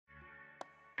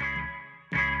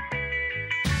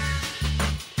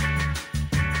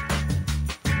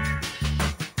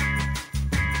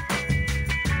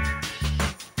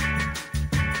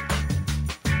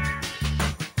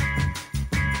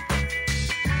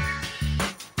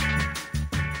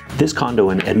This condo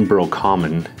in Edinburgh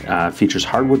Common features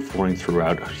hardwood flooring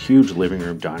throughout, a huge living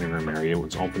room, dining room area.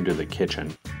 It's open to the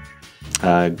kitchen.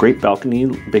 Great balcony,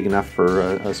 big enough for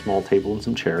a small table and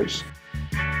some chairs.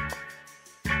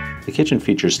 The kitchen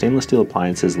features stainless steel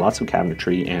appliances, lots of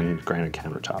cabinetry, and granite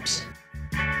countertops.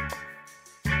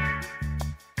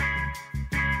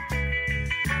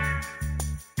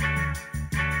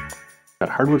 Got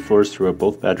hardwood floors throughout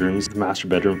both bedrooms. The master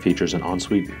bedroom features an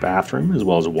ensuite bathroom as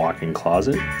well as a walk-in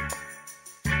closet.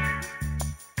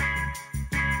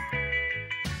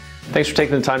 Thanks for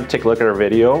taking the time to take a look at our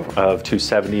video of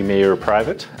 270 Mayor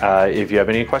Private. If you have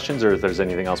any questions or if there's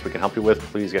anything else we can help you with,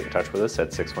 please get in touch with us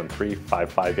at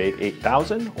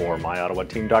 613-558-8000 or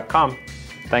myottawateam.com.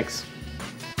 Thanks.